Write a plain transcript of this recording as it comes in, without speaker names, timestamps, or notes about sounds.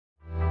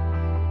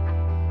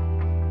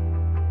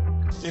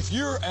If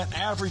you're an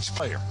average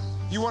player,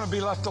 you want to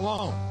be left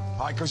alone,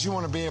 right? Because you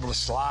want to be able to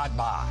slide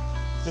by.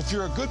 If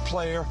you're a good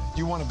player,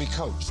 you want to be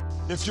coached.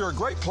 If you're a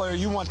great player,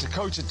 you want the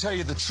coach to tell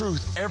you the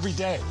truth every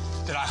day.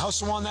 Did I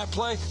hustle on that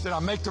play? Did I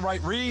make the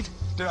right read?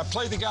 Did I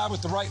play the guy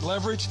with the right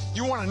leverage?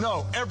 You want to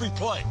know every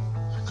play.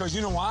 Because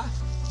you know why?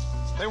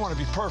 They want to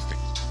be perfect.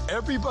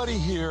 Everybody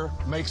here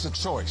makes a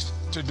choice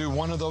to do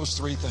one of those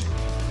three things.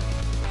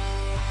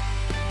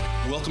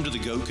 Welcome to the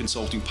GOAT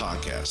Consulting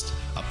Podcast,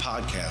 a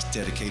podcast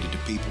dedicated to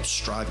people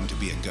striving to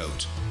be a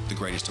GOAT, the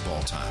greatest of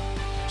all time,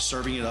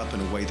 serving it up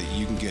in a way that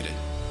you can get it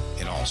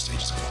in all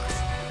stages of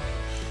life.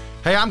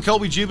 Hey, I'm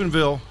Colby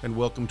Jubenville, and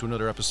welcome to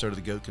another episode of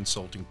the GOAT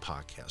Consulting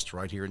Podcast,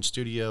 right here in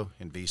studio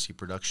in VC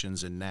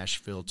Productions in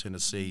Nashville,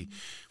 Tennessee.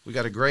 We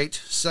got a great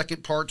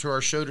second part to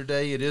our show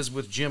today. It is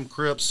with Jim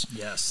Cripps.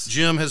 Yes.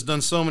 Jim has done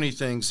so many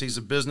things. He's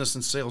a business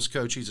and sales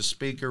coach. He's a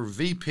speaker,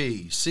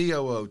 VP,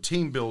 COO,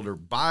 team builder,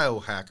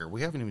 biohacker.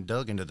 We haven't even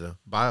dug into the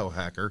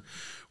biohacker.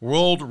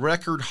 World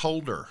record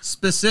holder.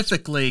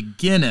 Specifically,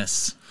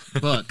 Guinness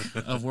Book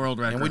of World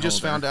Record. And we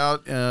just found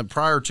out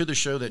prior to the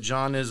show that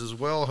John is as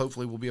well.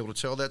 Hopefully we'll be able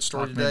to tell that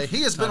story today.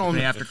 He has been on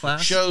after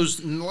class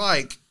shows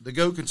like the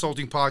GOAT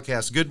Consulting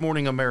Podcast, Good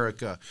Morning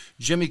America,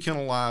 Jimmy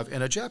Kimmel Live,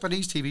 and a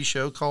Japanese TV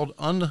show called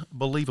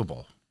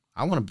Unbelievable.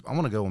 I want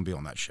to go and be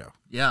on that show.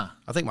 Yeah.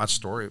 I think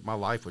my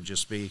life would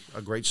just be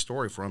a great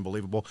story for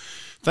Unbelievable.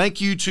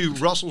 Thank you to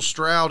Russell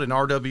Stroud and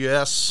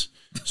RWS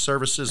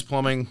Services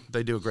Plumbing.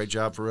 They do a great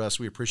job for us.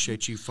 We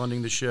appreciate you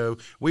funding the show.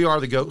 We are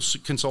the GOAT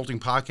Consulting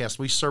Podcast.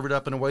 We serve it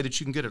up in a way that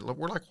you can get it.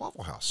 We're like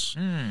Waffle House.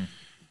 And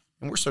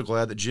we're so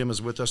glad that Jim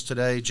is with us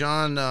today.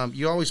 John,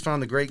 you always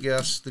find the great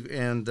guests,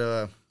 and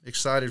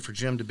excited for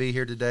Jim to be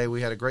here today.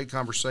 We had a great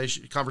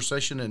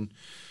conversation in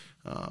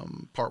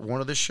part one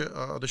of the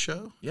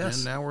show. Yes.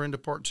 And now we're into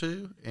part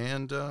two.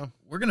 And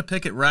we're going to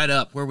pick it right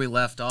up where we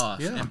left off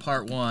in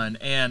part one.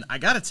 And I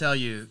got to tell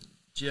you,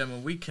 Jim,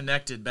 when we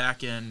connected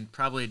back in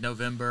probably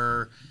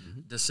November,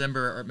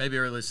 December, or maybe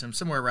early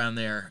somewhere around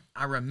there,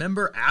 I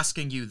remember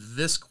asking you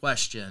this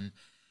question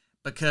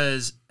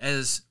because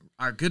as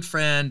our good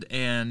friend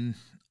and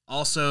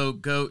also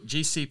GOAT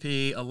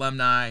GCP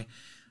alumni,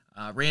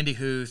 Randy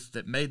Huth,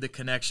 that made the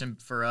connection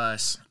for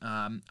us,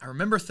 I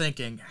remember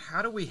thinking,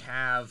 how do we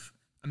have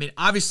 – I mean,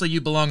 obviously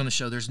you belong on the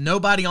show. There's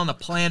nobody on the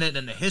planet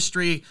in the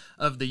history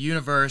of the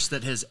universe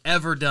that has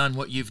ever done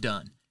what you've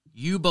done.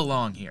 You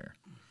belong here.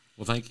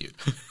 Well, thank you.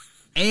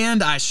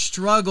 And I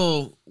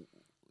struggle.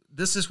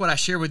 This is what I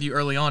shared with you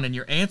early on, and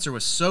your answer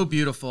was so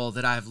beautiful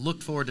that I've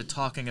looked forward to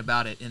talking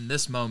about it in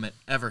this moment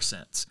ever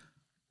since.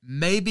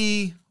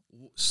 Maybe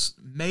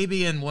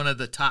in one of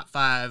the top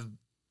 5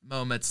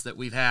 moments that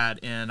we've had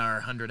in our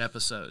 100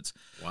 episodes.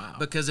 Wow.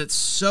 Because it's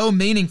so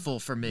meaningful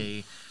for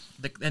me.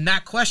 And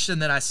that question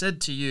that I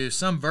said to you,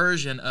 some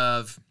version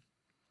of,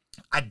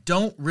 I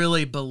don't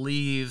really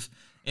believe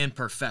in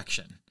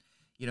perfection.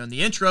 You know, in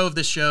the intro of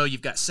the show,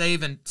 you've got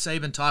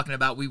Saban talking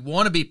about we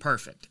want to be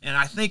perfect. And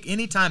I think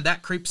anytime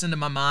that creeps into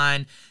my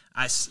mind,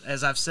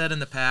 as I've said in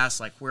the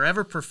past, like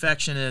wherever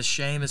perfection is,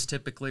 shame is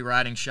typically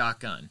riding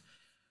shotgun.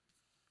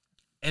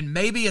 And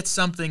maybe it's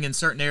something in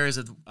certain areas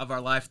of our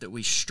life that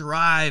we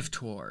strive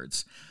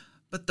towards.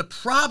 But the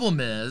problem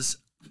is,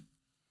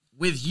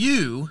 with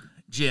you,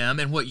 Jim,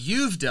 and what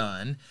you've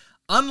done,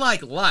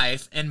 unlike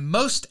life and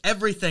most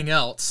everything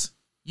else,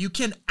 you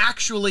can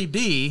actually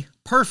be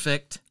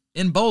perfect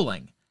in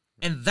bowling.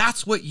 And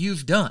that's what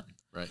you've done.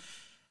 Right.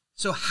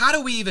 So how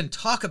do we even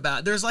talk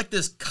about, there's like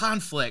this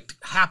conflict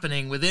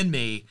happening within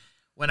me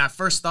when I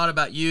first thought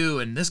about you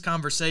and this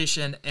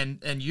conversation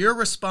and your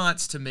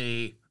response to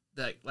me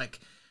that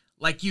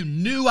like you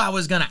knew I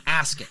was going to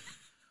ask it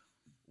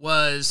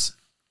was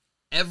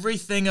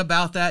everything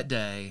about that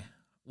day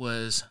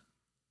was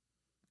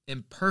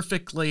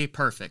imperfectly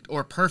perfect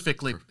or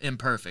perfectly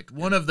imperfect.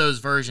 One of those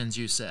versions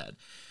you said.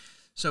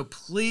 So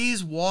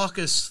please walk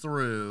us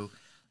through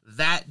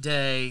that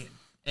day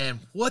and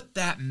what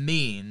that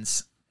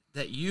means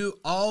that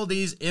all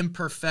these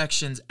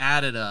imperfections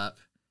added up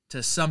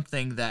to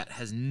something that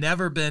has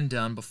never been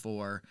done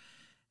before,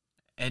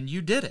 and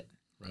you did it.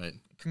 Right.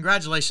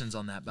 Congratulations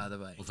on that, by the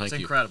way. Well, thank you. It's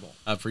incredible.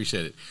 I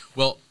appreciate it.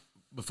 Well,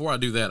 before I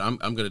do that, I'm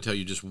going to tell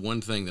you just one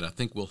thing that I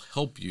think will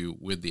help you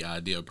with the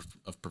idea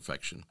of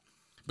perfection.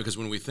 Because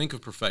when we think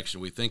of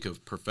perfection, we think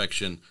of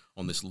perfection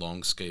on this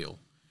long scale.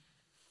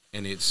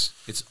 And it's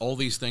all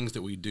these things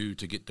that we do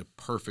to get to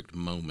perfect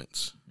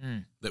moments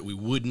that we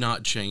would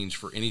not change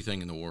for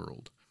anything in the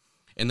world.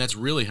 And that's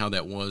really how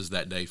that was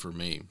that day for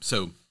me.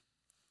 So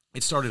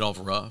it started off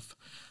rough.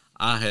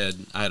 I had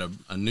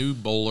a new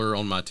bowler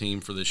on my team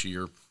for this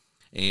year,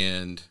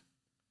 and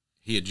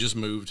he had just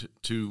moved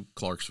to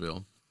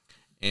Clarksville.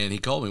 And he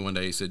called me one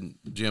day. He said,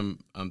 "Jim,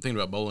 I'm thinking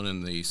about bowling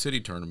in the city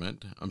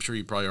tournament. I'm sure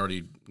you probably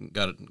already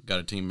got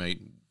a teammate,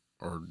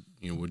 or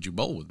would you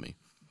bowl with me?"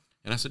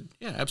 And I said,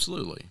 "Yeah,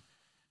 absolutely."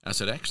 I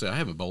said, "Actually, I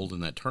haven't bowled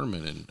in that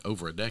tournament in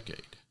over a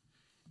decade."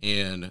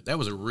 And that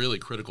was a really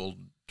critical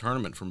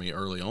tournament for me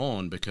early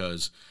on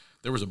because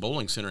there was a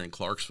bowling center in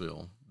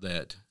Clarksville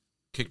that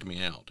kicked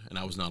me out, and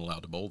I was not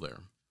allowed to bowl there.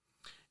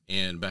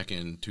 And back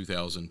in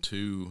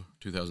 2002,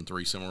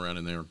 2003, somewhere around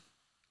in there,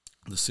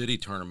 the city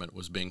tournament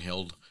was being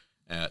held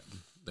at,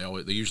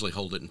 they usually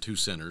hold it in two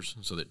centers,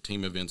 so that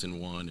team events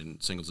in one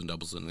and singles and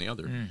doubles in the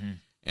other. Mm-hmm.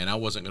 And I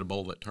wasn't going to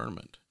bowl that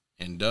tournament.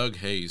 And Doug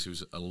Hayes,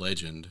 who's a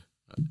legend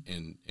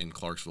in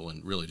Clarksville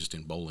and really just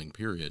in bowling,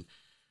 period,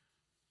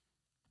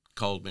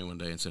 called me one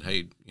day and said,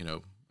 hey,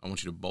 I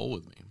want you to bowl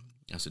with me.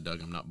 I said,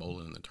 Doug, I'm not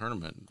bowling in the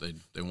tournament.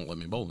 They won't let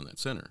me bowl in that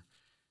center.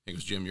 He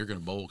goes, Jim, you're going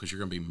to bowl because you're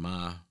going to be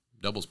my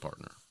doubles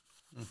partner.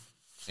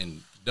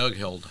 And Doug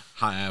held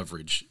high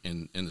average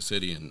in the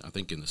city and I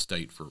think in the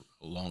state for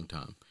a long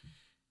time.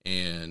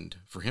 And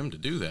for him to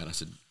do that, I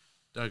said,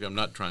 Doug, I'm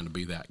not trying to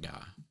be that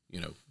guy.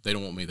 They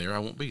don't want me there, I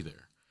won't be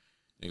there.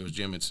 And he goes,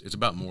 Jim, it's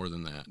about more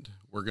than that.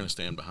 We're going to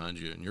stand behind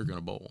you and you're going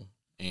to bowl.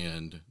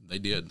 And they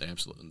did. They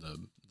absolutely.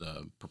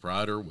 The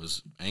proprietor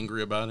was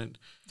angry about it.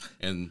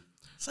 And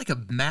it's like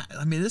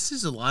this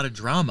is a lot of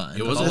drama.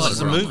 It was a lot of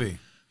drama. Movie.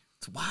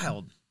 It's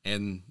wild.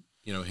 And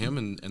him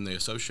and the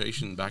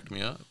association backed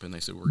me up, and they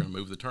said, we're going to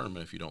move the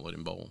tournament if you don't let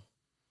him bowl.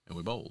 And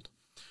we bowled.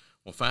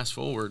 Well, fast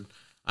forward,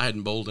 I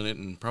hadn't bowled in it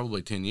in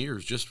probably 10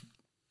 years, just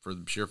for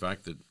the sheer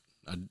fact that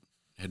I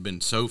had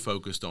been so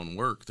focused on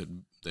work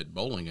that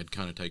bowling had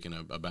kind of taken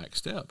a back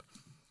step.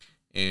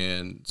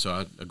 And so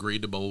I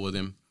agreed to bowl with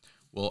him.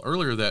 Well,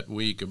 earlier that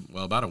week,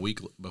 about a week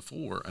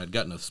before, I'd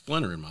gotten a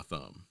splinter in my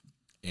thumb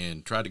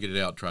and tried to get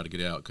it out, couldn't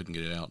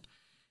get it out.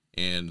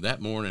 And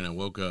that morning I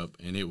woke up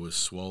and it was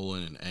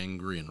swollen and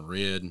angry and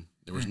red.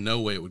 There was no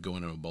way it would go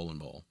into a bowling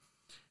ball.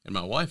 And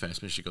my wife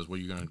asked me, she goes, well,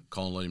 you're going to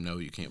call and let him know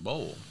you can't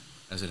bowl?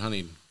 I said,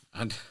 honey,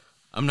 I'm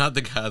not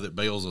the guy that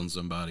bails on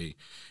somebody.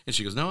 And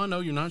she goes, no, I know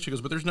you're not. She goes,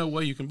 but there's no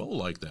way you can bowl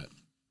like that.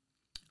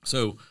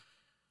 So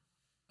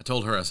I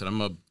told her, I said, I'm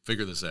going to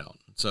figure this out.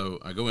 So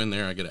I go in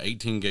there, I get an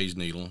 18-gauge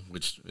needle,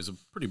 which is a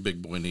pretty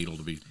big boy needle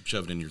to be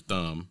shoved in your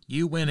thumb.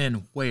 You went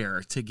in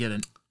where to get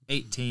an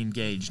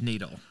 18-gauge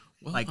needle?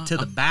 Well, to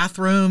the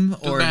bathroom?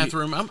 To the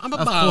bathroom. I'm a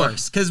Of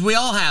course, because we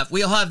all have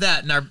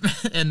that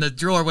in the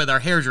drawer with our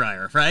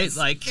hairdryer, right?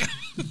 Like,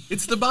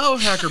 it's the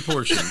biohacker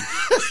portion.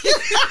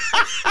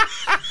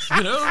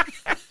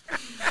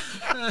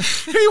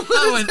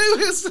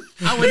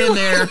 I went in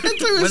there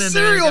into his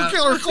serial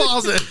killer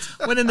closet.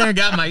 Went in there and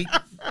got my.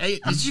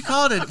 Did you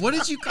call it? What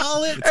did you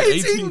call it?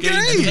 18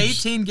 gauge.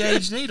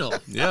 18-gauge needle.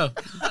 Yeah.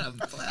 I'm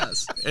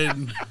blessed.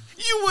 And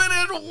you went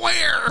in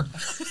where?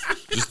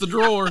 Just the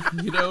drawer,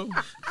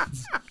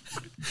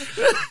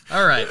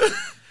 All right.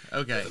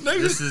 Okay.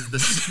 This is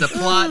the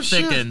plot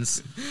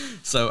thickens.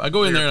 So I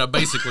go in there and I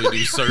basically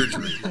do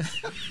surgery.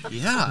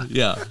 Yeah.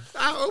 Yeah.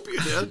 I hope you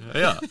did.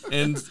 Yeah.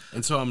 And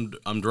so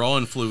I'm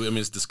drawing fluid. I mean,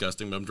 it's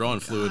disgusting, but I'm drawing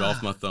fluid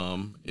off my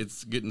thumb.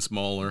 It's getting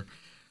smaller.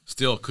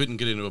 Still couldn't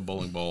get into a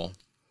bowling ball.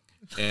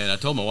 And I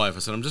told my wife, I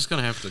said, I'm just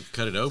going to have to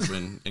cut it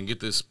open and get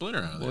this splinter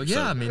out of there. Well,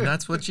 yeah, so,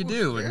 that's what you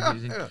do.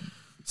 Yeah.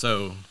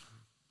 So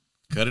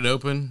cut it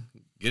open,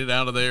 get it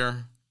out of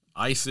there,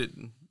 ice it,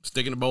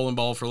 stick it in a bowling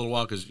ball for a little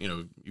while because,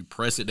 you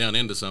press it down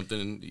into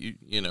something and,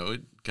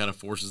 it kind of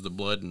forces the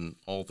blood and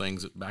all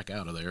things back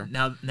out of there.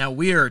 Now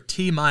we are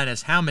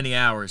T-minus how many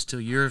hours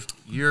till you're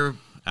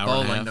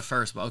bowling the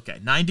first ball? Okay,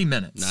 90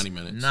 minutes. 90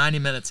 minutes. 90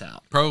 minutes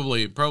out.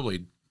 Probably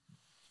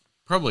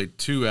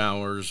 2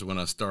 hours when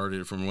I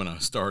started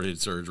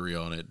surgery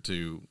on it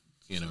to,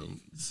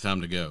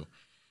 time to go.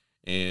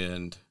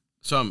 And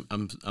so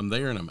I'm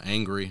there and I'm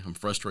angry. I'm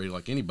frustrated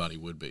like anybody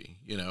would be,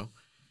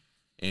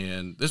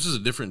 And this is a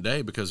different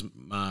day because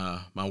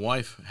my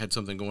wife had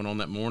something going on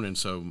that morning,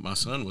 so my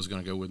son was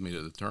going to go with me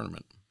to the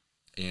tournament.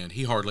 And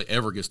he hardly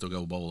ever gets to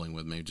go bowling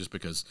with me just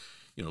because,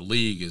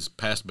 league is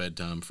past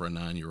bedtime for a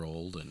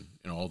 9-year-old and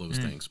all those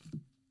things.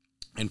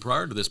 And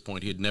prior to this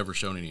point, he had never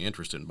shown any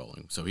interest in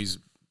bowling. So he's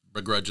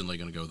begrudgingly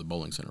going to go to the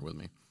bowling center with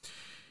me.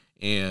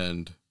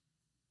 And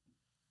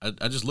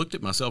I just looked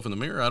at myself in the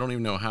mirror. I don't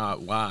even know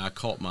why I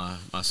caught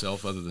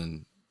myself other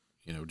than,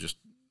 just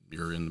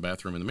you're in the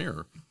bathroom in the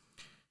mirror.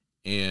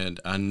 And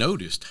I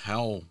noticed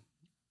how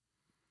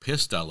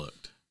pissed I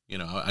looked.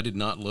 I did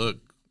not look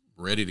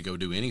ready to go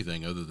do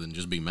anything other than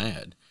just be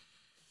mad.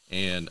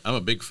 And I'm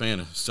a big fan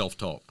of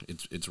self-talk.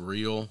 It's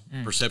real.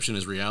 Perception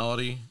is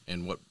reality.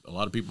 And what a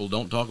lot of people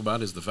don't talk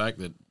about is the fact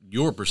that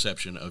your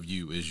perception of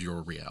you is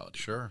your reality.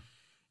 Sure.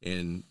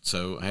 And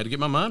so I had to get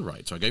my mind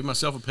right. So I gave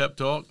myself a pep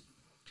talk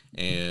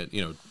and,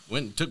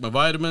 went and took my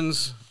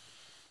vitamins,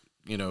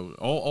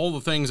 all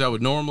the things I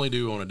would normally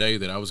do on a day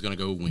that I was going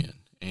to go win.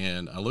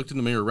 And I looked in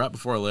the mirror right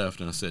before I left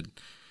and I said,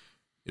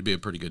 it'd be a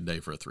pretty good day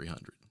for a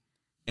 300.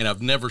 And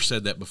I've never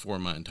said that before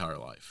in my entire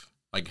life.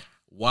 Like,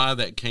 why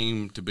that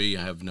came to be,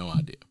 I have no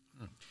idea.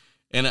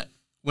 And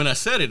when I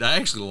said it, I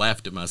actually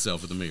laughed at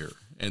myself in the mirror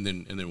and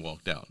then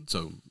walked out.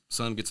 So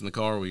son gets in the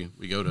car, we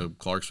go to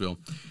Clarksville,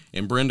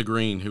 and Brenda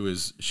Green,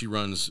 she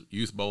runs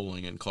youth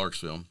bowling in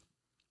Clarksville,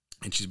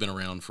 and she's been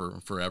around for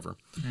forever.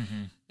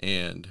 Mm-hmm.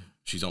 And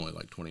she's only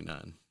like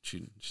 29.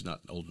 She's not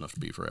old enough to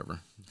be forever.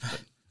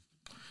 But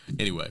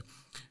anyway,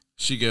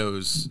 she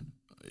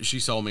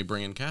saw me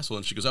bring in Castle,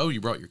 and she goes, oh,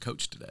 you brought your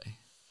coach today.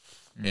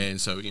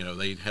 And so,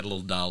 they had a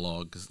little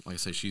dialogue because, like I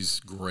say, she's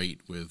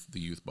great with the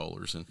youth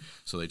bowlers. And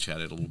so they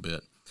chatted a little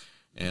bit.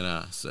 And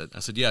I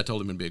said, yeah, I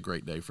told him it'd be a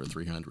great day for a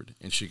 300.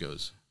 And she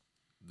goes,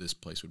 this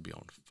place would be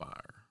on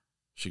fire.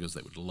 She goes,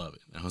 they would love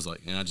it. And I was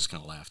like, and I just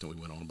kind of laughed and we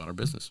went on about our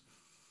business.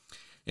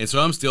 And so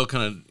I'm still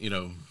kind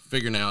of,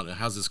 figuring out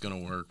how's this going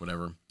to work,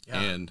 whatever.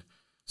 Yeah. And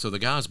so the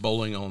guys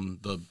bowling on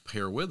the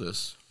pair with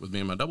us, with me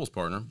and my doubles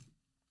partner,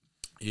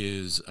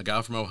 is a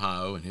guy from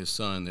Ohio and his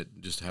son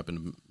that just happened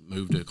to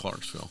move to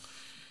Clarksville.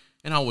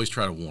 And I always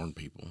try to warn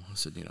people. I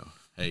said,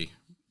 hey,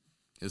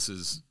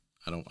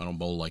 I don't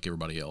bowl like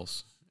everybody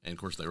else. And of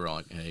course they were all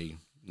like, hey,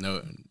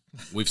 no,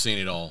 we've seen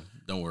it all.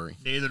 Don't worry.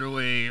 Neither do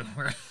we.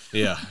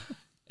 Yeah.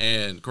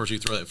 And of course you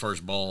throw that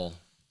first ball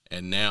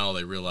and now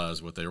they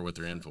realize what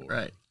they're in for.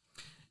 Right.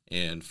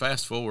 And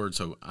fast forward,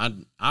 so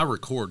I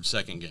record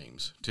second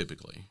games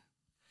typically.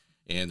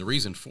 And the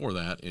reason for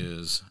that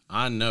is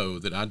I know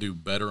that I do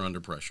better under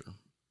pressure.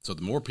 So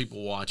the more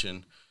people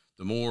watching,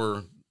 the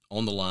more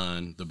on the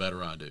line, the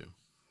better I do.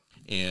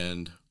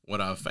 And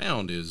what I've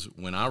found is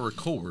when I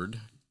record,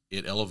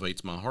 it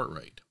elevates my heart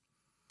rate.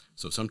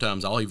 So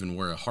sometimes I'll even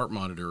wear a heart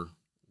monitor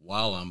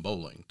while I'm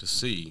bowling to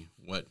see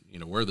what,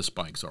 where the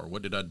spikes are.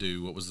 What did I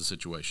do? What was the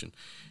situation?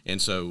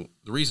 And so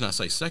the reason I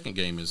say second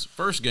game is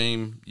first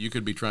game, you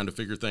could be trying to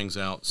figure things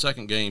out.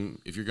 Second game,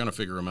 if you're going to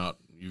figure them out,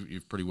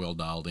 you've pretty well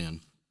dialed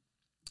in.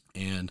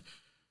 And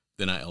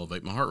then I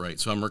elevate my heart rate.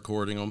 So I'm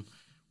recording them.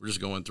 We're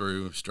just going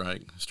through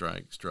strike,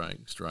 strike, strike,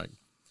 strike.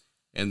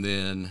 And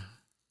then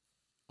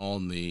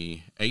on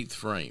the 8th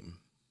frame,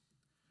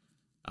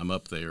 I'm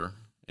up there,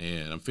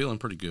 and I'm feeling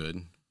pretty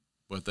good.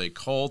 But they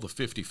call the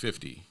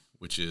 50-50,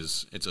 which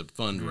is it's a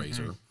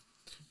fundraiser.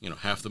 Mm-hmm.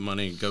 Half the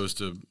money goes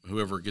to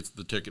whoever gets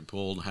the ticket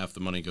pulled, half the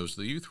money goes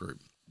to the youth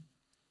group.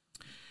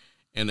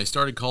 And they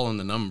started calling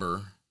the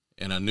number,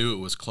 and I knew it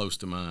was close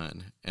to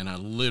mine. And I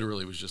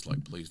literally was just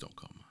like, please don't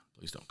call mine.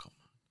 Please don't call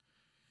mine.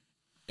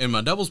 And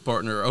my doubles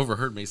partner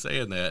overheard me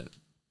saying that,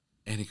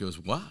 and he goes,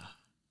 why?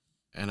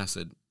 And I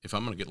said, if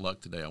I'm going to get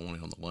luck today, I want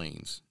it on the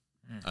lanes.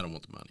 I don't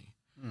want the money.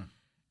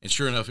 And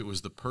sure enough, it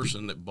was the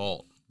person that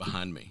bought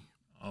behind me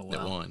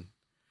that won.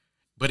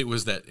 But it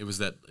was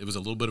a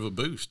little bit of a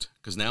boost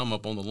because now I'm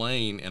up on the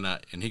lane,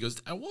 and he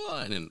goes, I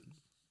won, and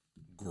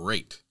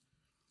great.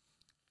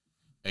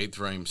 8th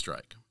frame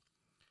strike.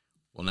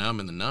 Well, now I'm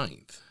in the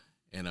 9th,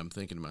 and I'm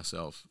thinking to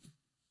myself,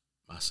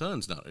 my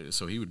son's not,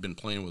 so he would been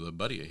playing with a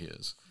buddy of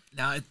his.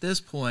 Now, at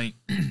this point,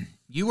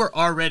 you were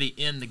already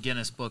in the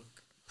Guinness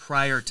book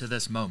prior to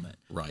this moment.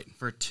 Right.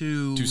 For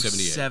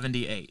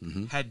 278.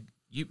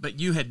 Mm-hmm. But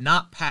you had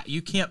not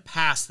you can't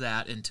pass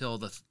that until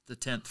the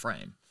 10th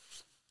frame.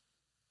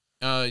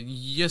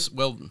 Yes,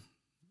 well,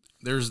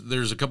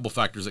 there's a couple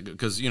factors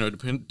because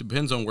it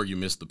depends on where you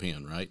miss the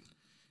pin, right?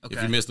 Okay.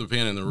 If you miss the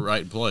pin in the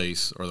right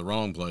place or the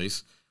wrong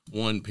place,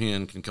 one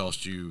pin can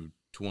cost you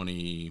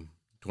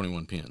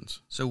 21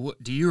 pins. So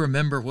do you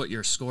remember what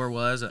your score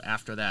was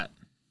after that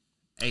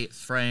 8th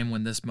frame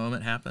when this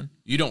moment happened?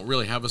 You don't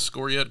really have a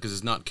score yet because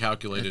it's not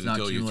calculated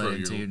until you throw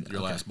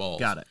your last ball.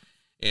 Got it.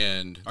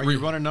 And are you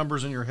running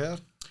numbers in your head?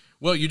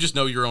 Well, you just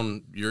know you're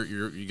on.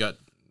 You got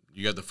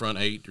the front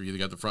 8 or you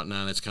got the front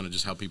 9. That's kind of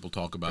just how people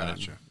talk about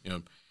it.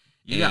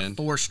 You got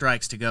 4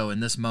 strikes to go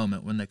in this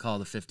moment when they call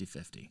the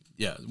 50-50.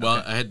 Yeah. Well,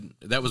 okay.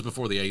 that was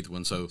before the 8th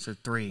one, so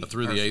 3. I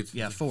threw the 8th.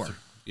 Yeah, 4.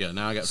 Yeah.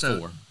 Now I got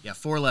 4. Yeah,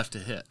 4 left to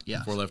hit.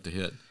 Yeah, 4 left to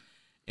hit,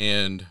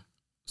 and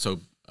so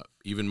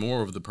even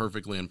more of the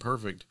perfectly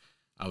imperfect.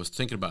 I was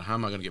thinking about how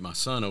am I going to get my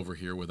son over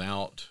here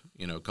without,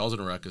 causing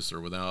a ruckus or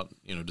without,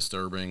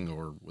 disturbing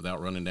or without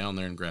running down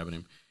there and grabbing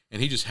him.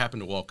 And he just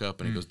happened to walk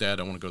up and he goes, Dad,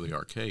 I want to go to the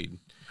arcade.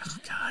 Oh,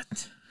 God.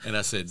 And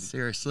I said,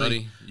 seriously,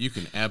 buddy, you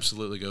can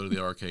absolutely go to the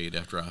arcade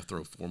after I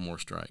throw 4 more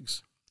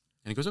strikes.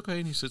 And he goes, okay.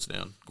 And he sits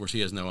down. Of course,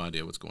 he has no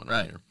idea what's going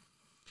on here.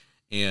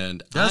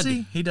 And does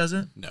he? He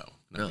doesn't? No.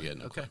 Really? He had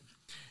no okay. clue.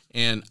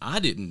 And I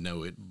didn't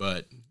know it,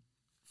 but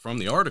from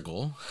the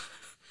article,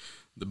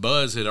 the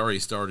buzz had already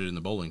started in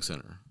the bowling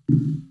center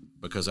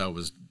because I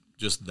was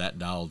just that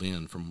dialed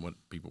in from what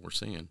people were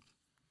seeing.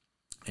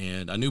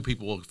 And I knew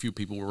a few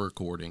people were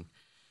recording.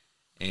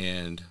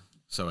 And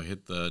so I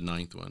hit the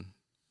 9th one.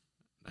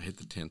 I hit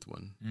the 10th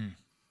one.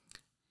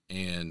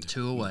 And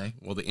 2 away.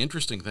 Well, the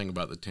interesting thing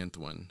about the 10th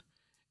one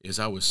is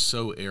I was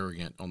so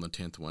arrogant on the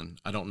 10th one.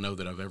 I don't know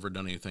that I've ever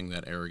done anything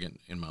that arrogant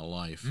in my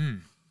life.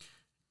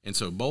 And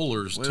so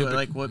bowlers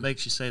what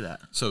makes you say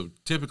that? So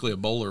typically a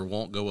bowler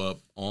won't go up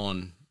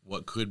on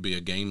what could be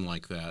a game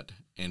like that,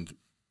 and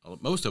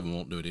most of them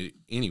won't do it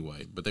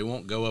anyway, but they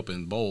won't go up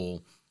and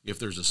bowl if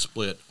there's a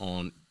split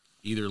on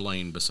either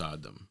lane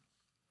beside them,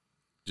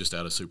 just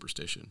out of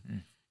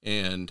superstition.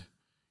 And,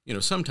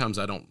 sometimes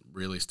I don't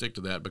really stick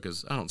to that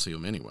because I don't see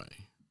them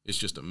anyway. It's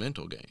just a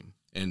mental game.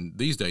 And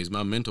these days,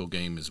 my mental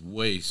game is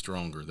way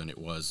stronger than it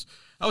was.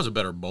 I was a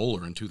better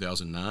bowler in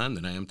 2009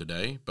 than I am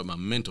today, but my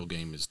mental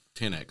game is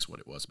 10x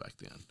what it was back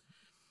then.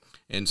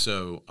 And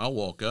so I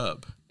walk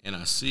up, and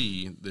I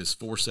see this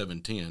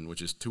 4-7-10,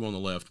 which is 2 on the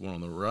left, 1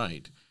 on the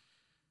right,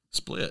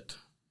 split.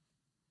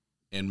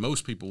 And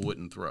most people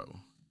wouldn't throw.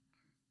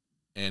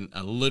 And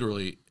I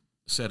literally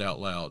said out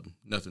loud,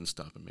 nothing's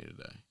stopping me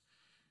today.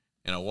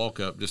 And I walk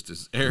up just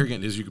as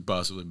arrogant as you could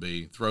possibly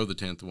be, throw the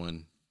 10th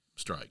one,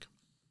 strike.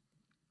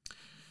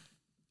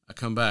 I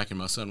come back, and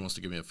my son wants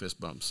to give me a fist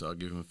bump, so I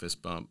give him a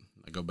fist bump.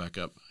 I go back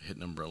up, hit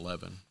number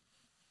 11.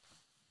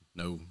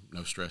 No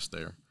stress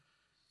there.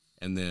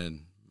 And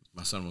then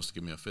my son wants to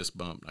give me a fist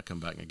bump. I come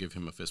back and I give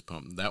him a fist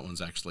bump. That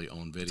one's actually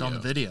on video. It's on the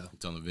video.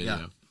 It's on the video.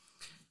 Yeah.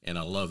 And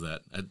I love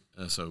that.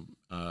 So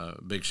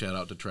big shout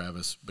out to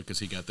Travis because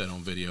he got that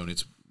on video, and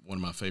it's one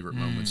of my favorite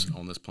moments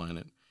on this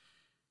planet.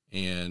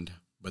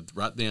 But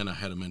right then I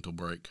had a mental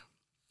break.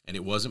 And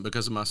it wasn't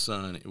because of my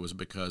son. It was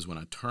because when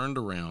I turned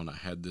around, I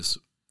had this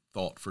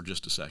thought for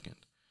just a second.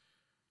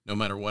 No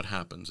matter what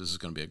happens, this is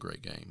going to be a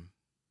great game.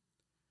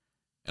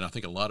 And I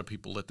think a lot of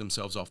people let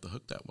themselves off the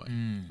hook that way.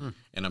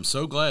 And I'm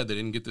so glad they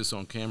didn't get this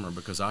on camera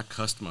because I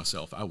cussed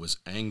myself. I was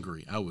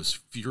angry. I was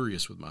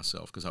furious with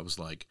myself because I was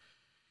like,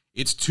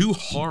 it's too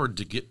hard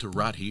to get to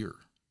right here.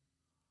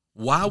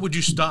 Why would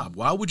you stop?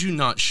 Why would you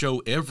not show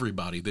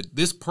everybody that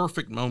this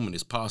perfect moment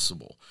is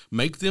possible?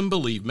 Make them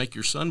believe, make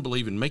your son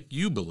believe, and make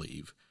you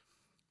believe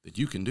that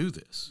you can do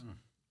this.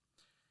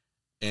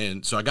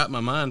 And so I got my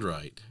mind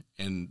right,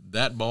 and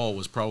that ball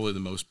was probably the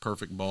most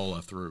perfect ball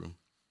I threw.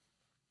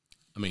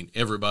 I mean,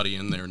 everybody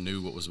in there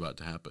knew what was about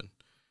to happen.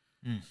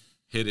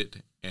 Hit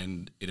it,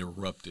 and it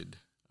erupted.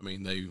 I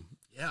mean,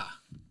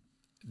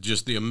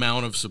 just the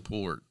amount of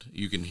support.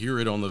 You can hear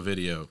it on the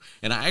video.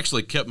 And I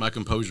actually kept my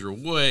composure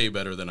way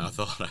better than I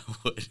thought I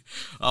would.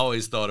 I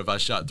always thought if I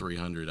shot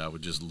 300, I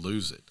would just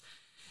lose it.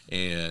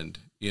 And,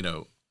 you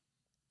know,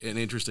 an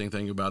interesting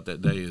thing about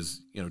that day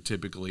is, you know,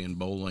 typically in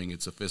bowling,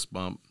 it's a fist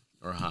bump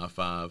or a high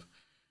five.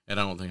 And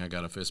I don't think I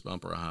got a fist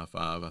bump or a high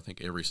five. I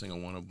think every single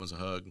one of them was a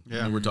hug.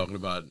 Yeah. And we're talking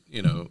about,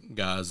 you know,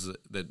 guys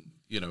that,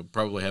 you know,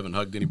 probably haven't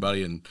hugged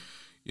anybody in,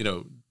 you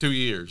know, 2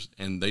 years.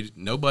 And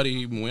nobody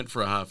even went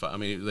for a high five. I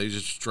mean, they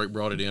just straight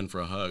brought it in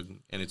for a hug.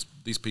 And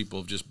these people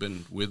have just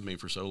been with me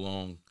for so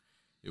long.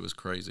 It was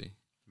crazy.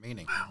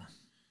 Meaning. Wow.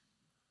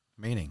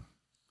 Meaning.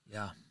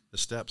 Yeah. The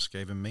steps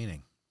gave him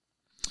meaning.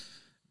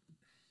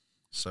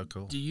 So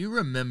cool. Do you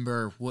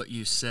remember what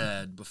you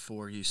said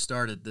before you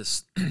started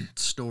this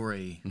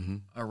story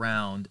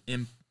around?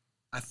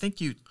 I think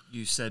you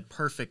said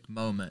perfect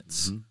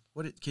moments.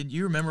 Can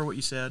you remember what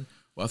you said?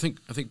 Well, I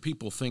think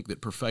people think that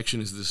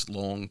perfection is this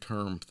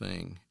long-term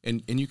thing,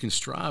 and you can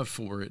strive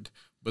for it,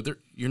 but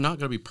you're not going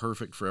to be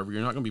perfect forever.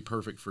 You're not going to be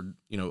perfect for,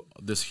 you know,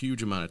 this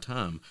huge amount of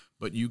time,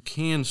 but you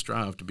can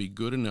strive to be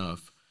good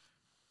enough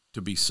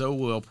to be so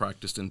well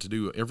practiced and to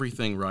do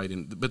everything right.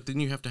 But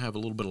then you have to have a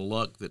little bit of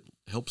luck that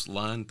helps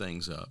line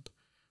things up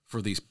for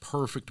these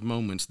perfect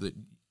moments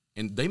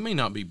and they may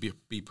not be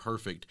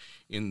perfect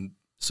in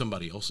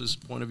somebody else's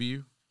point of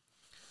view,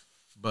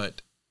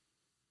 but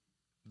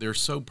they're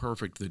so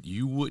perfect that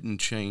you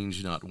wouldn't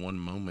change not one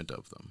moment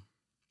of them.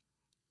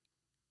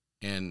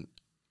 And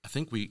I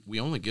think we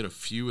only get a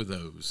few of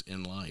those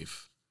in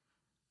life.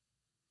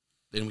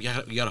 Then you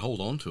got to hold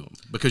on to them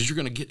because you're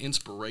going to get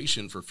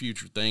inspiration for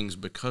future things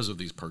because of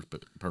these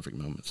perfect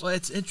moments. Well,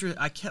 it's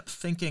interesting. I kept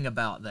thinking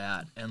about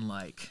that and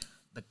like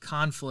the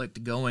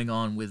conflict going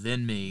on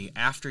within me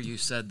after you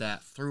said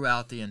that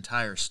throughout the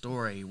entire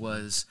story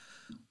was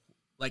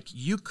like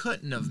you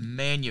couldn't have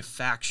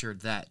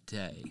manufactured that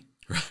day.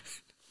 Right.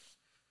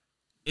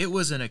 It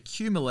was an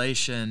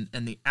accumulation,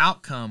 and the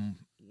outcome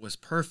was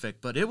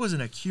perfect, but it was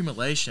an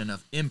accumulation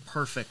of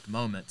imperfect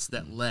moments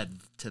that led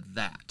to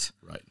that.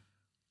 Right.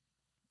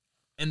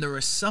 And there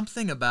was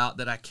something about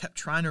that I kept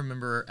trying to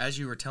remember as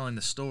you were telling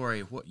the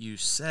story, what you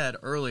said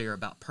earlier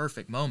about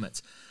perfect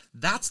moments.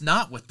 That's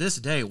not what this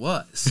day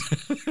was.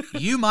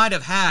 You might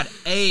have had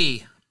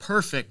a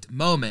perfect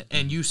moment,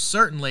 and you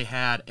certainly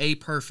had a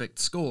perfect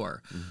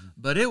score,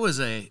 but it was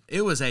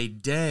a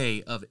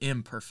day of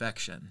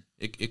imperfection.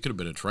 It could have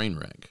been a train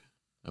wreck.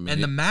 I mean,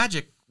 and the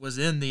magic was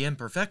in the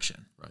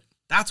imperfection. Right.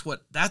 That's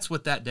what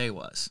that day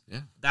was.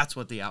 Yeah. That's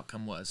what the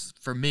outcome was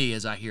for me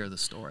as I hear the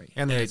story.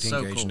 And the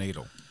 18-gauge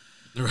needle.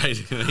 Right,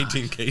 an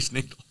 18-gauge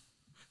needle.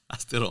 I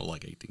still don't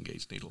like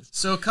 18-gauge needles.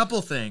 So a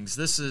couple things.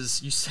 This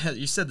is you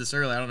said this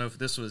earlier. I don't know if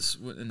this was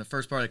in the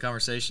first part of the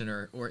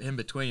conversation or in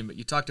between, but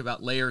you talked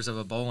about layers of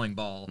a bowling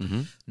ball,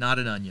 not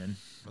an onion.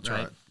 That's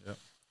right.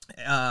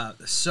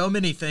 Yep. So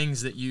many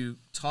things that you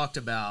talked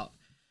about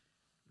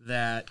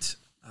that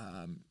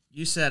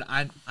you said,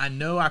 I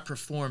know I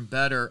perform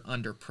better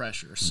under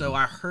pressure. So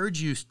I heard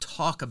you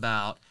talk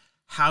about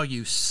how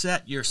you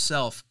set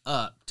yourself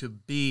up to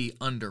be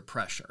under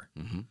pressure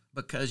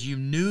because you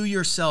knew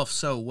yourself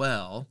so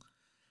well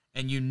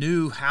and you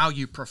knew how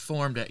you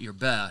performed at your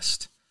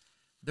best.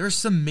 There's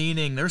some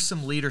meaning, there's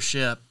some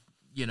leadership,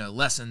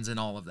 lessons in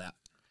all of that.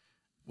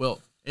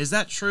 Well, is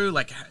that true?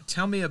 Like,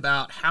 tell me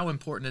about how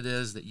important it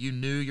is that you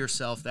knew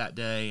yourself that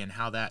day and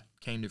how that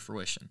came to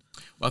fruition.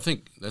 Well, I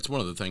think that's one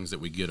of the things that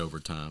we get over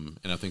time,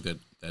 and I think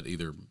that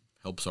either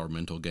helps our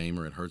mental game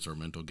or it hurts our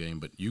mental game,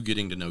 but you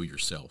getting to know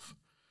yourself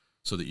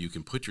so that you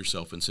can put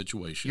yourself in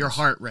situations. Your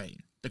heart rate,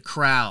 the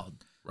crowd,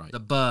 Right. the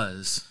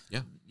buzz,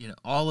 Yeah.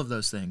 all of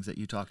those things that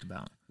you talked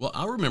about. Well,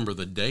 I remember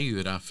the day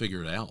that I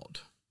figured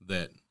out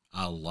that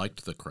I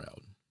liked the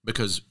crowd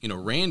because,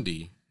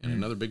 Randy, and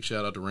another big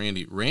shout out to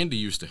Randy. Randy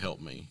used to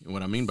help me. And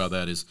what I mean by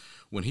that is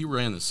when he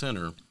ran the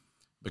center,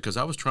 because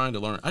I was trying to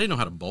learn, I didn't know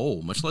how to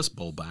bowl, much less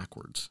bowl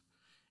backwards.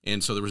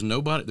 And so there was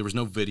no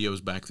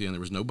videos back then. There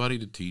was nobody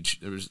to teach.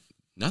 There was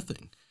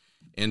nothing.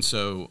 And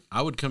so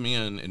I would come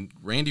in and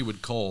Randy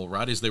would call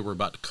right as they were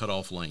about to cut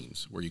off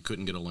lanes where you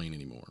couldn't get a lane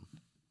anymore.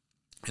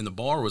 And the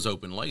bar was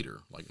open later,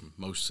 like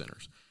most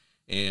centers.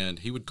 And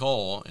he would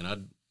call, and I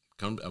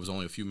was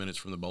only a few minutes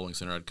from the bowling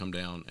center. I'd come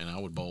down, and I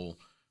would bowl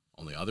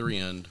on the other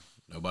end.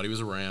 Nobody was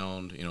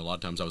around. A lot of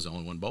times I was the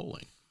only one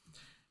bowling.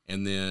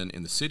 And then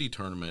in the city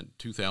tournament,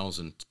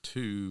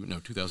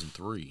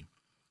 2003,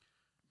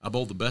 I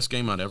bowled the best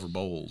game I'd ever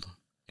bowled.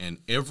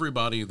 And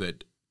everybody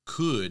that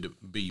could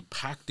be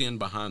packed in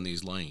behind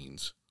these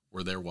lanes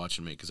were there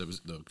watching me because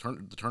the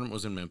tournament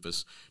was in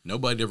Memphis.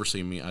 Nobody had ever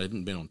seen me. I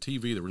hadn't been on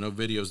TV. There were no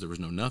videos. There was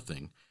no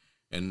nothing.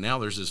 And now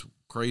there's this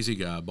crazy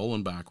guy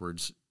bowling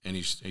backwards, and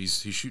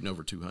he's shooting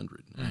over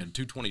 200. I had a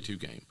 222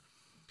 game.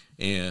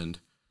 And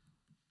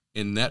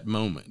in that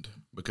moment,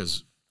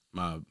 because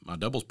my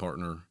doubles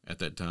partner at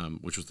that time,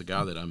 which was the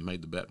guy that I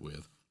made the bet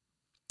with,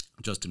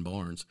 Justin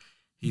Barnes,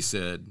 he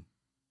said,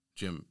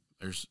 Jim,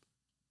 there's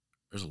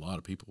a lot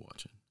of people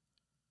watching.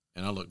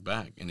 And I looked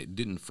back, and it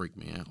didn't freak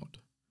me out.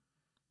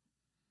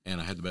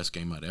 And I had the best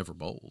game I'd ever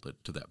bowled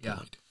to that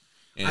point.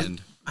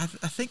 And I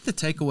think the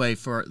takeaway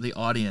for the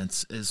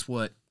audience is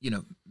what,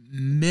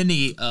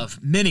 many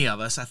of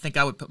us, I think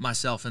I would put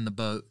myself in the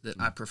boat that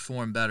I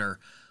perform better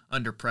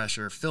under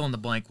pressure, fill in the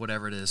blank,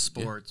 whatever it is,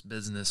 sports,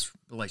 business,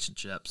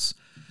 relationships.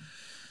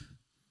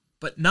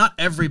 But not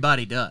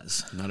everybody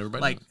does. Not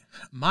everybody Like, does.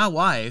 my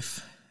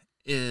wife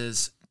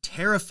is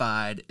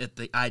terrified at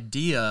the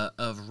idea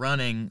of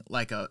running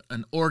like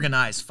an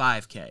organized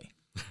 5K.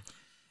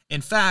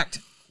 In fact,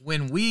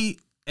 when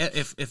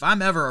if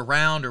I'm ever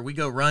around or we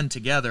go run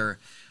together,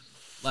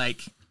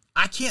 like,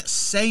 I can't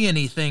say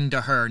anything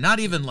to her, not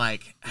even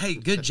like, hey,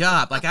 good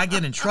job. Like, I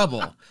get in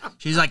trouble.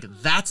 She's like,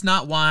 that's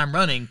not why I'm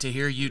running, to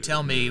hear you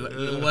tell me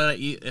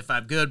if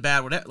I'm good,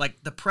 bad, whatever.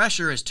 Like, the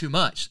pressure is too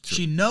much. Sure.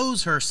 She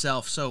knows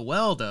herself so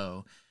well,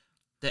 though,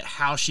 that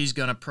how she's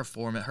going to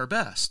perform at her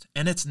best.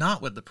 And it's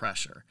not with the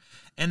pressure.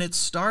 And it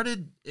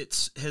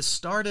has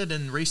started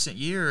in recent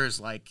years,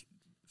 like,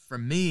 for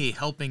me,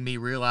 helping me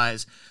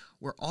realize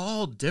we're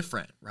all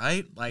different,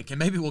 right? Like, and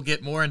maybe we'll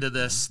get more into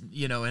this,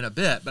 in a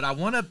bit, but I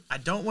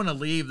don't want to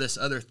leave this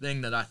other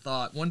thing that I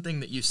thought, one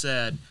thing that you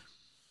said,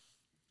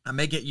 I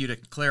may get you to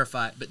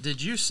clarify it, but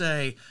did you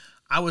say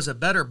I was a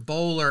better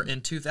bowler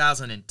in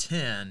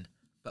 2010,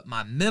 but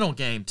my mental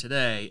game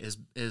today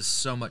is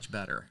so much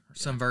better, or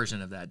some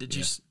version of that? Did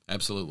you?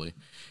 Absolutely.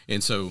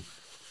 And so,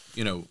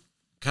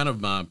 kind of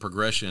my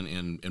progression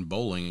in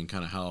bowling and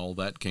kind of how all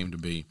that came to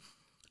be.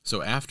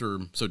 So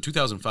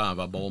 2005,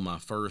 I bowled my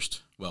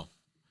first,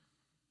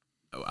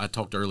 I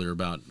talked earlier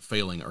about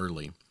failing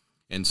early.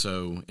 And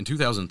so in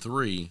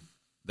 2003,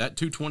 that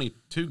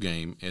 222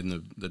 game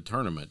in the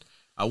tournament,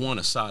 I won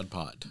a side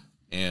pot.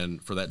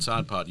 And for that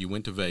side pot, you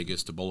went to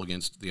Vegas to bowl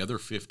against the other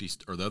 50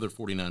 or the other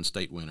 49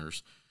 state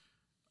winners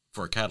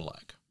for a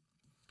Cadillac.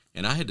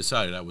 And I had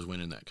decided I was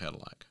winning that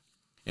Cadillac.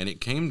 And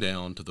it came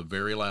down to the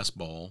very last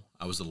ball.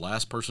 I was the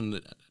last person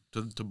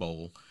to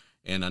bowl.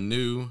 And I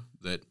knew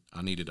that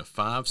I needed a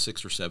 5,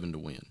 6, or 7 to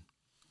win.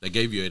 They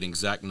gave you an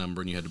exact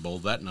number, and you had to bowl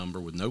that number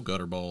with no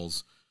gutter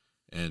balls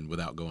and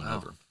without going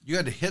over. You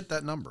had to hit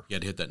that number. You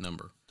had to hit that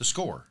number. To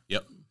score.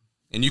 Yep.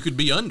 And you could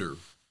be under,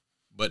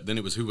 but then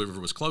it was whoever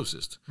was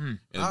closest.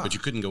 But you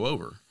couldn't go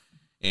over.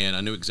 And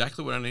I knew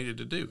exactly what I needed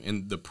to do.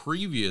 In the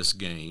previous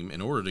game,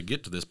 in order to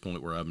get to this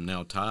point where I'm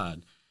now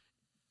tied,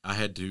 I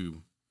had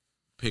to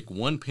pick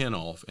one pin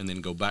off and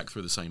then go back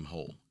through the same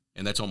hole.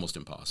 And that's almost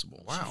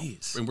impossible. Wow.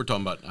 Jeez. And we're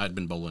talking about I'd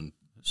been bowling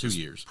 2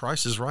 years.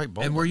 Price is right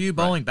bowling. And were you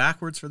bowling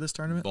backwards for this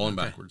tournament? Bowling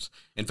backwards.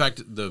 In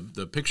fact,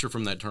 the picture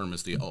from that tournament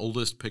is the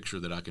oldest picture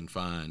that I can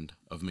find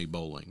of me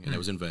bowling, and it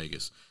was in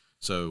Vegas.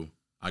 So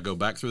I go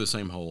back through the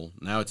same hole.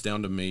 Now it's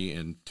down to me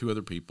and 2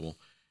 other people,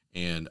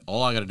 and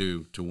all I got to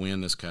do to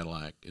win this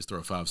Cadillac is throw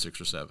a 5, 6,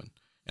 or 7,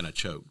 and I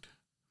choked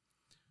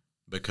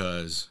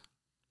because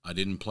I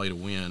didn't play to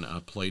win. I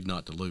played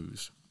not to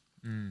lose.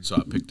 So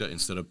I picked up,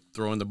 instead of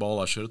throwing the ball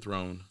I should have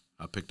thrown,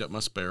 I picked up my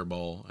spare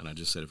ball, and I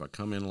just said, if I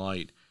come in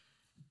light,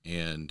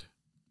 and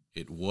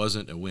it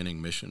wasn't a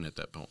winning mission at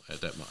that point.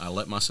 I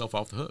let myself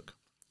off the hook,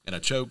 and I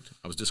choked.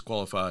 I was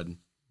disqualified,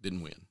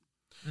 didn't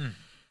win.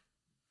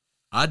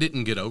 I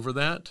didn't get over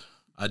that,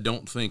 I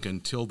don't think,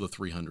 until the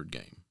 300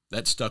 game.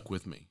 That stuck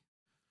with me.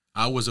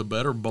 I was a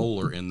better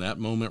bowler in that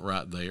moment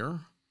right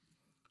there,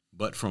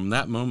 but from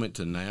that moment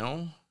to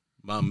now,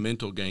 my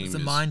mental game is a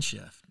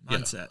mindset.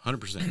 Yeah,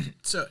 100%.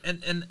 So,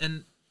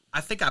 and I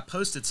think I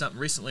posted something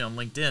recently on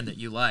LinkedIn that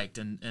you liked,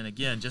 and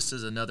again, just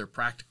as another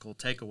practical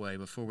takeaway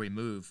before we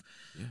move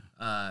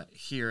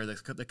here,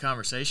 the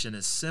conversation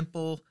is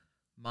simple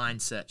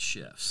mindset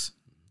shifts.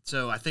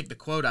 So I think the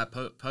quote I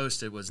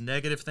posted was,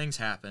 negative things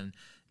happen,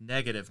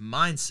 negative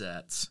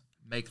mindsets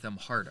make them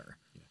harder.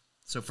 Yeah.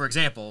 So, for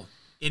example,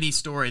 any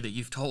story that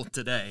you've told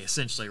today,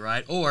 essentially,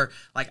 right? Or,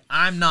 like,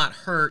 I'm not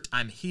hurt,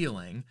 I'm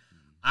healing.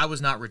 I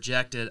was not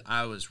rejected,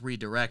 I was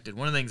redirected.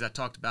 One of the things I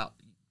talked about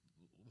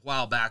a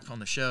while back on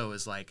the show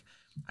is, like,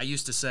 I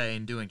used to say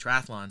in doing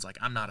triathlons, like,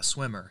 I'm not a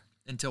swimmer.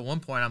 Until one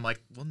point, I'm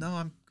like, well,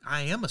 no,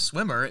 I am a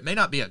swimmer. It may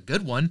not be a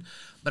good one,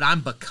 but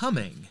I'm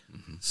becoming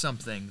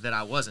something that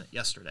I wasn't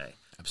yesterday.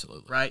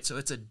 Absolutely. Right? So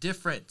it's a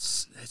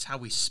difference. It's how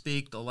we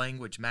speak. The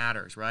language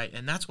matters, right?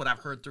 And that's what I've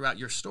heard throughout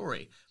your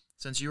story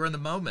since you were in the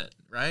moment,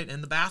 right?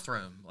 In the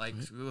bathroom, like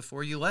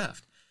before you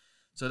left.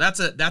 So that's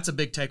a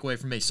big takeaway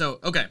for me. So,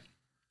 okay,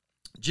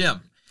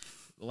 Jim,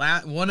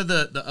 one of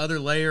the other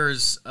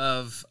layers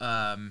of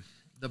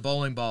the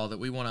bowling ball that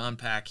we want to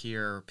unpack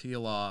here or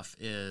peel off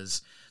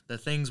is the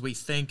things we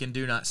think and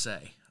do not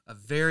say. A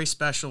very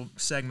special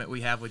segment we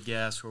have with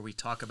guests where we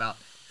talk about,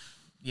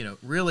 you know,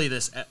 really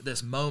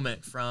this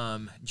moment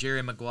from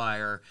Jerry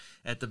Maguire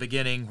at the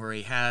beginning where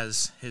he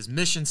has his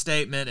mission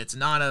statement. It's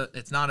not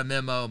a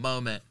memo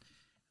moment.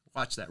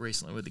 Watched that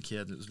recently with the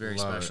kids. It was very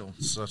special.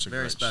 Such a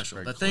very great, special.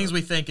 great The clip. things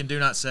we think and do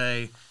not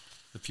say.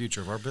 The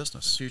future of our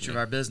business. Future of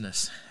our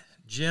business.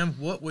 Jim,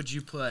 what would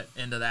you put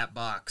into that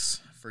box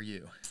for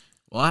you?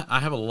 Well, I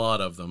have a lot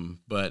of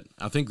them, but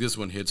I think this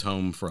one hits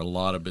home for a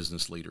lot of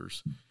business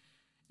leaders.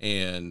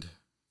 And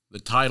the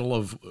title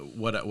of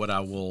what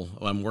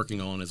I'm working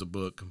on is a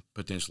book,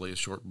 potentially a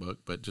short book,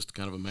 but just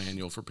kind of a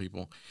manual for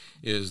people,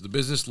 is The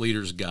Business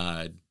Leader's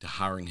Guide to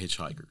Hiring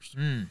Hitchhikers.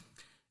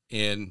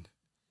 And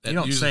you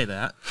don't say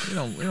that. We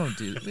don't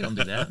do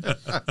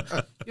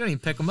that. You don't even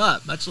pick them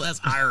up, much less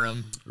hire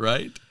them.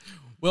 Right.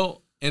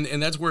 Well,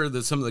 and that's where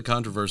some of the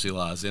controversy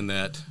lies in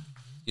that,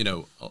 you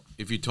know,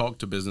 if you talk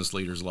to business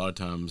leaders, a lot of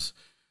times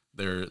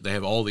they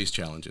have all these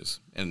challenges,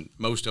 and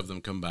most of them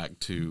come back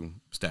to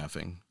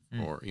staffing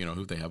or, you know,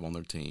 who they have on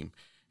their team.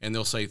 And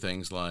they'll say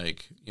things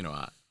like, you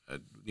know,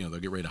 they'll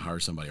get ready to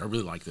hire somebody. I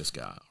really like this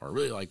guy, or I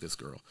really like this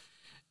girl.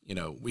 You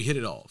know, we hit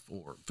it off,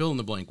 or fill in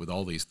the blank with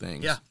all these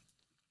things. Yeah.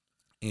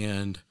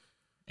 And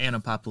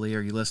Anna Popoli,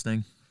 are you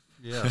listening?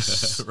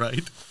 Yes.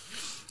 Right.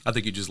 I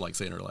think you just like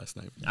saying her last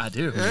name. I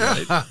do.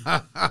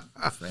 Right?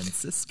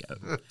 Francisco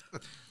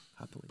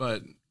Popoli.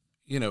 But,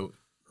 you know,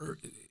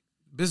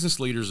 business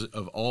leaders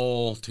of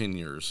all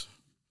tenures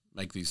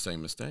make these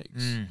same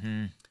mistakes.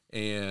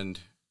 And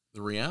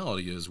the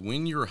reality is,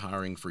 when you're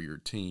hiring for your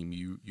team,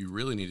 you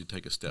really need to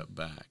take a step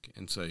back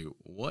and say,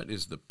 what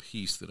is the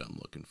piece that I'm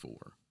looking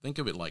for? Think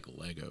of it like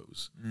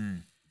Legos.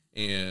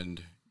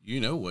 And you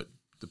know what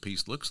the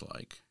piece looks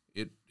like.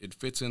 It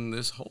fits in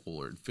this hole,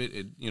 or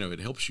it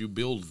helps you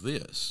build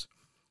this.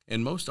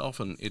 And most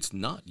often it's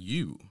not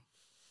you.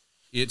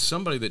 It's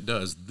somebody that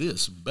does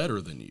this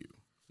better than you.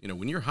 You know,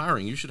 when you're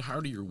hiring, you should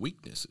hire to your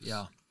weaknesses.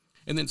 Yeah.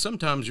 And then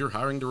sometimes you're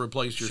hiring to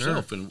replace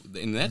yourself. Sure. And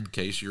in that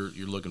case, you're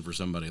looking for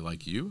somebody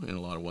like you in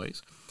a lot of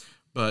ways.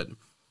 But,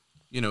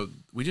 you know,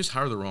 we just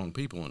hire the wrong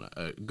people. And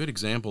a good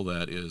example of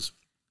that is,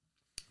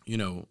 you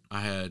know,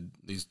 I had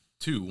these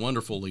two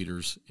wonderful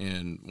leaders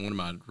in one of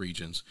my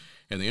regions,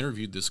 and they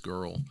interviewed this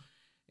girl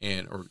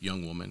or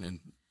young woman, and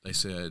they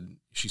said,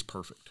 she's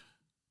perfect.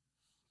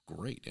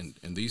 Great.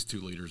 And these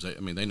two leaders,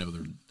 they know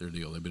their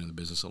deal. They've been in the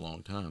business a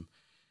long time.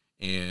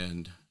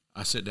 And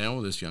I sit down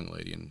with this young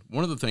lady, and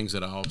one of the things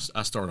that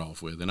I start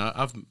off with, and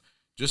I've,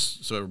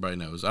 just so everybody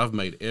knows, I've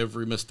made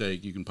every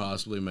mistake you can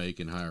possibly make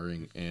in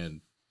hiring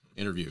and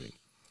interviewing.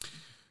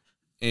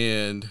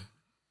 And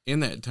in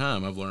that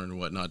time, I've learned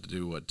what not to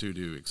do, what to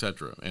do,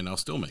 etc. And I'll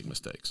still make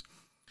mistakes.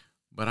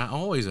 But I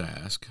always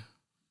ask,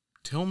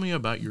 tell me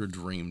about your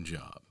dream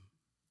job.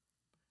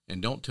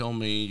 And don't tell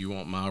me you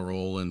want my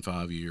role in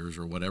 5 years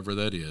or whatever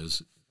that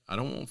is. I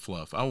don't want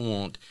fluff. I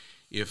want,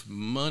 if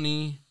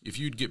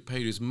you'd get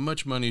paid as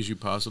much money as you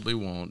possibly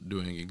want,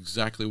 doing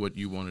exactly what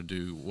you want to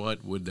do,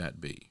 what would that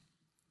be?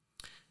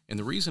 And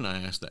the reason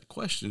I ask that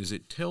question is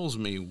it tells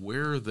me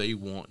where they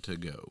want to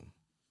go.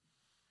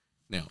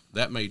 Now,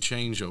 that may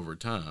change over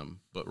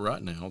time, but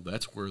right now,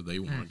 that's where they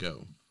want to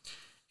go.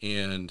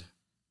 And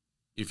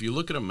if you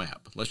look at a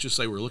map, let's just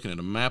say we're looking at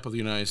a map of the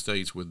United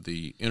States with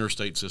the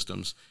interstate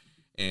systems,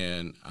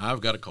 and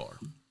I've got a car.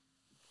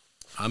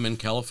 I'm in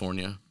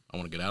California. I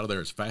want to get out of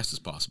there as fast as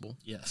possible.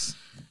 Yes.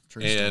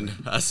 True and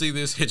story. I see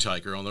this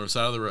hitchhiker on the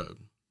side of the road.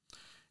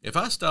 If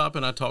I stop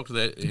and I talk to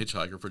that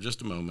hitchhiker for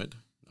just a moment,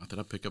 not that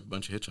I pick up a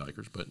bunch of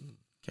hitchhikers, but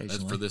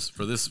that's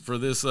for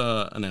this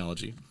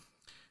analogy,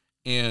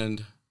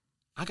 and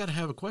I got to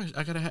have a question.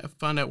 I got to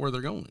find out where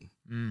they're going,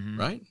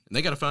 right? And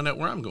they got to find out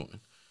where I'm going,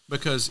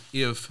 because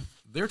if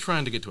they're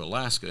trying to get to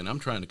Alaska and I'm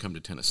trying to come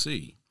to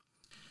Tennessee,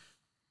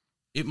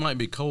 it might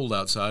be cold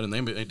outside, and they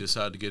may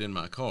decide to get in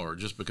my car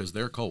just because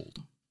they're cold,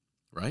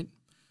 right?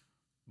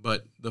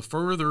 But the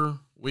further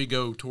we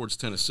go towards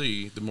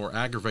Tennessee, the more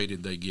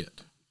aggravated they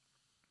get.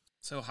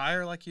 So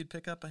hire like you'd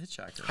pick up a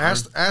hitchhiker.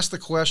 Ask the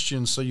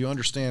question so you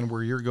understand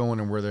where you're going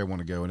and where they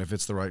want to go, and if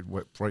it's the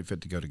right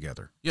fit to go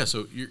together. Yeah.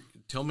 So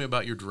Tell me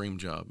about your dream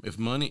job. If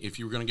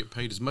you were going to get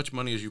paid as much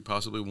money as you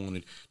possibly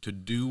wanted to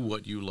do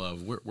what you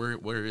love,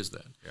 where is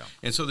that? Yeah.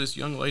 And so this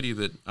young lady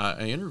that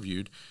I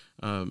interviewed,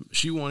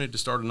 she wanted to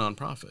start a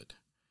nonprofit.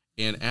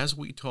 And as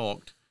we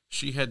talked,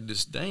 she had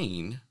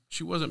disdain.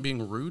 She wasn't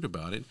being rude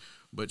about it,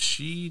 but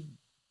she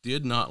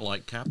did not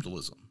like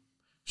capitalism.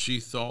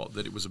 She thought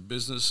that it was a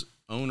business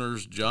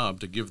owner's job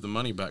to give the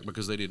money back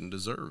because they didn't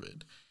deserve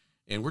it.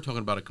 And we're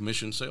talking about a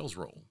commission sales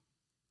role.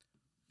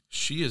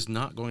 She is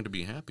not going to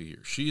be happy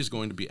here. She is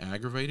going to be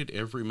aggravated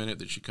every minute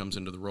that she comes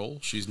into the role.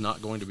 She's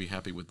not going to be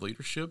happy with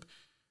leadership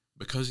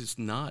because it's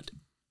not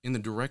in the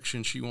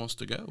direction she wants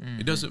to go.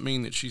 It doesn't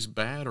mean that she's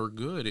bad or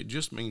good. It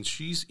just means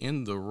she's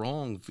in the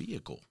wrong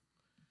vehicle.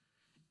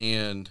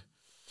 And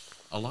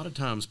a lot of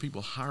times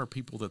people hire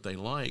people that they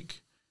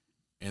like,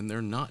 and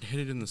they're not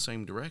headed in the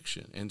same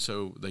direction. And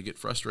so they get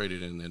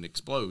frustrated and then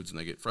explodes, and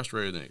they get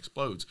frustrated and it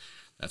explodes.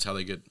 That's how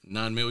they get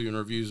 9 million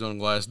reviews on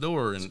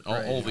Glassdoor and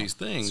all these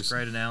things. It's a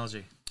great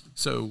analogy.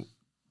 So,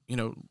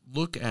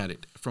 look at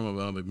it from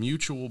a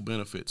mutual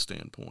benefit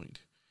standpoint.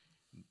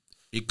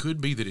 It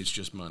could be that it's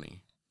just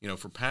money.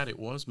 For Pat, it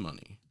was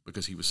money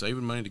because he was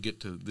saving money to get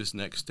to this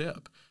next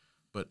step.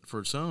 But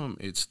for some,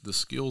 it's the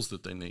skills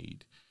that they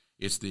need.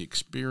 It's the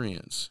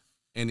experience.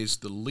 And it's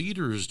the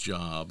leader's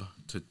job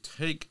to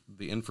take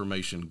the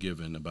information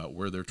given about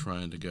where they're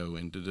trying to go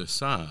and to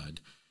decide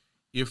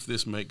if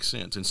this makes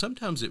sense. And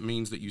sometimes it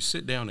means that you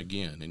sit down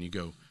again and you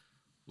go,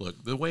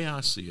 look, the way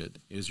I see it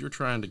is you're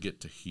trying to get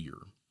to here.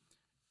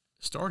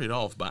 Start it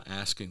off by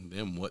asking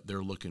them what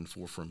they're looking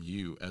for from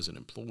you as an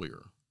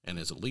employer and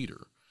as a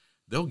leader.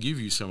 They'll give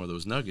you some of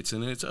those nuggets,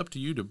 and then it's up to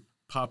you to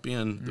pop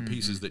in the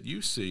pieces that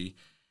you see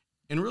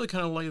and really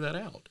kind of lay that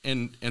out.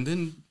 And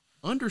then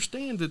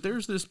understand that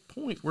there's this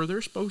point where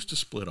they're supposed to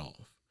split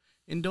off,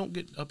 and don't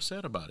get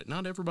upset about it.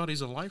 Not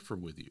everybody's a lifer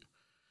with you.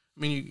 I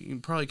mean, you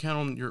can probably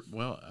count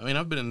on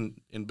I've been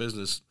in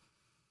business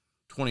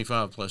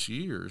 25 plus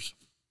years,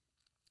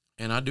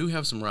 and I do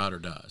have some ride or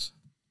dies,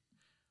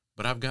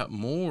 but I've got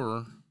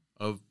more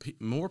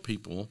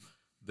people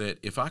that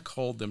if I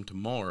called them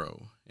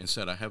tomorrow and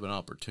said I have an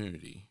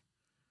opportunity,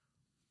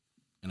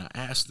 and I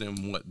asked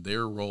them what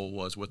their role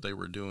was, what they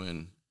were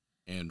doing,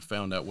 and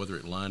found out whether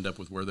it lined up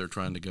with where they're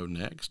trying to go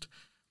next,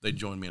 they'd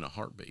join me in a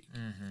heartbeat.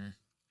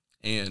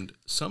 And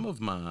some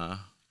of my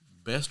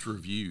best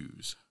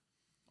reviews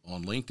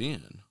on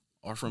LinkedIn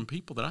are from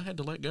people that I had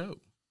to let go.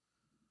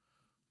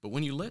 But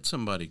when you let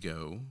somebody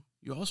go,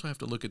 you also have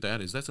to look at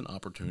that as that's an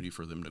opportunity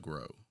for them to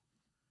grow.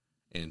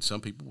 And some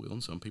people will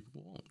and some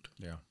people won't.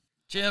 Yeah.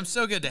 Jim,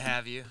 so good to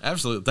have you.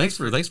 Absolutely. Thanks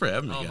for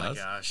having me, guys. Oh my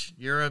gosh.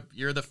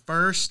 You're the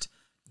first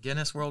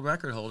Guinness World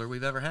Record holder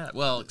we've ever had.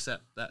 Well,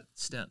 except that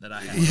stint that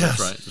I had. Yes.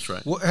 That's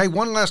right. Well, hey,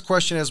 one last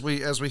question as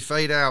we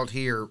fade out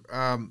here.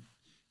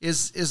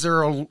 Is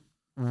there a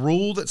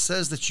rule that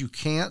says that you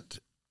can't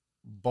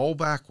bowl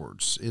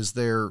backwards? Was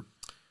there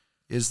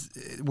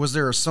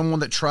someone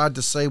that tried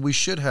to say we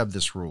should have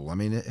this rule? I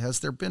mean, has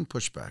there been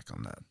pushback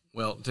on that?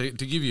 Well, to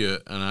give you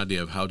an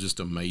idea of how just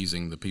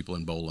amazing the people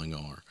in bowling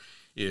are,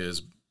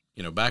 is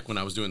back when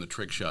I was doing the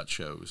trick shot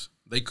shows,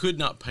 they could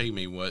not pay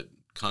me what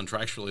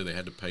contractually they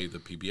had to pay the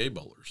PBA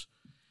bowlers,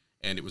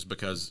 and it was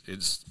because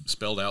it's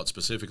spelled out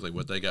specifically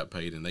what they got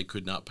paid, and they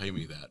could not pay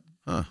me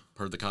that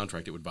per the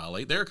contract. It would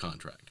violate their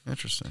contract.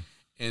 Interesting.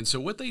 And so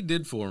what they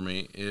did for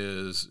me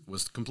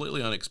was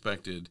completely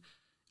unexpected.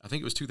 I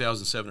think it was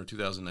 2007 or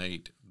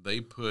 2008. They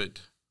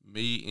put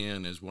me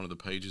in as one of the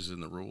pages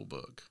in the rule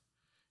book.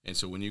 And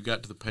so when you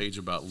got to the page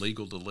about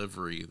legal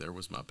delivery, there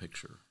was my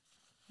picture.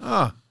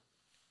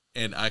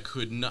 And I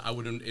could not. I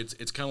wouldn't.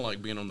 It's kind of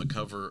like being on the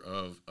cover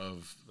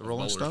of the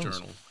Rolling Stones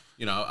Journal.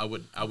 I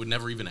would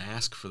never even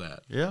ask for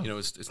that. Yeah.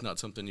 It's not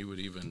something you would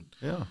even.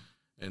 Yeah.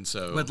 And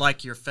so with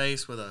like your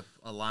face with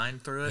a line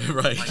through it,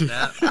 right? Like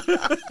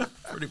that.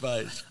 Pretty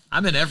much.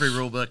 I'm in every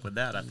rule book with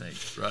that, I think.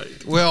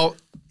 Right. Well,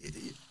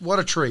 what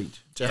a treat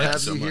to Thank have you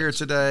so you here much.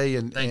 today,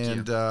 and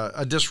Thank you.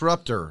 A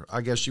disruptor,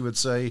 I guess you would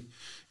say,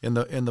 in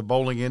the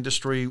bowling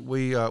industry.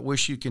 We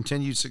wish you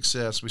continued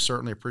success. We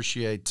certainly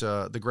appreciate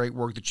the great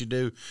work that you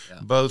do,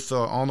 both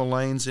on the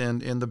lanes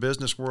and in the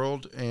business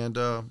world, and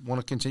want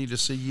to continue to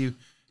see you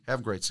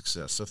have great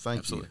success. So thank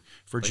Absolutely. you.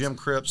 For Jim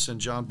Cripps and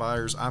John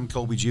Byers, I'm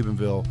Colby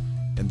Jubenville,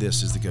 and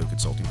this is the Go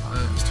Consulting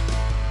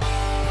Podcast.